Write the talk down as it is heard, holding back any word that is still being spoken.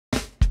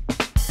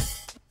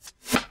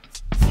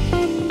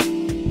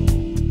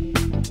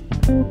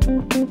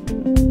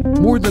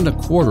than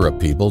a quarter of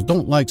people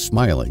don't like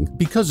smiling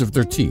because of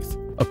their teeth,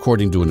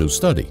 according to a new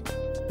study.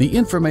 The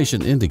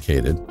information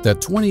indicated that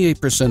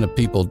 28% of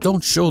people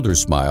don't show their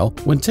smile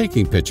when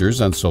taking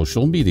pictures on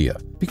social media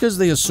because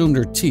they assume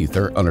their teeth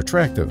are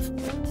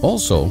unattractive.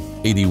 Also,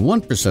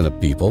 81%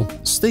 of people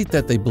state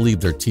that they believe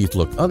their teeth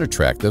look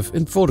unattractive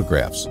in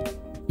photographs.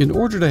 In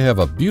order to have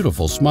a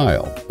beautiful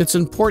smile, it's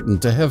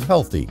important to have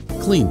healthy,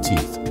 clean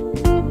teeth.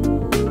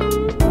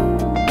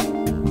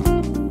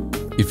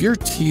 If your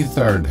teeth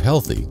aren't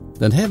healthy,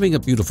 then having a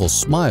beautiful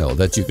smile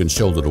that you can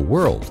show to the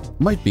world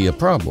might be a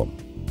problem.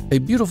 A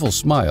beautiful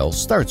smile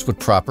starts with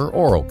proper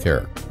oral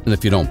care, and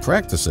if you don't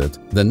practice it,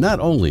 then not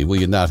only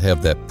will you not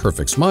have that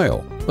perfect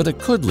smile, but it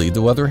could lead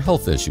to other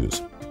health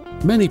issues.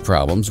 Many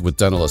problems with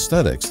dental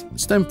aesthetics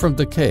stem from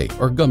decay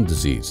or gum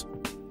disease.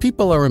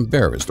 People are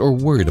embarrassed or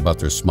worried about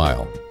their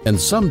smile, and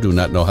some do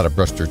not know how to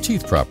brush their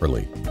teeth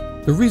properly.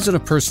 The reason a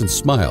person's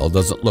smile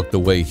doesn't look the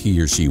way he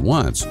or she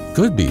wants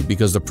could be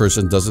because the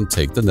person doesn't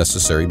take the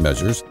necessary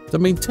measures to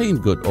maintain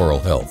good oral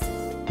health.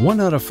 1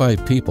 out of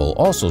 5 people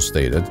also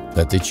stated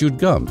that they chewed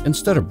gum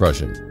instead of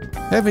brushing.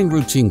 Having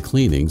routine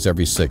cleanings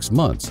every 6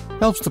 months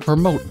helps to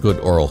promote good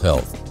oral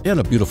health and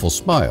a beautiful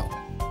smile.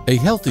 A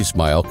healthy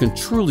smile can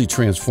truly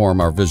transform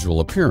our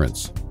visual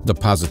appearance, the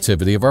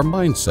positivity of our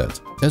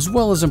mindset, as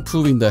well as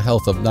improving the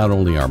health of not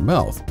only our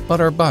mouth, but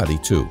our body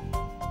too.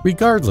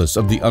 Regardless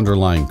of the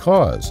underlying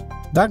cause,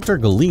 Dr.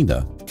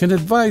 Galina can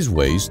advise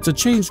ways to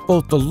change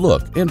both the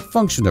look and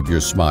function of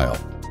your smile.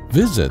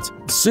 Visit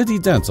City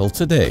Dental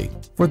today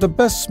for the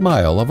best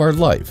smile of our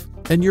life,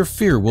 and your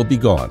fear will be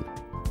gone.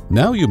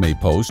 Now you may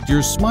post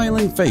your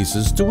smiling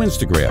faces to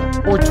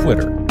Instagram or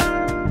Twitter.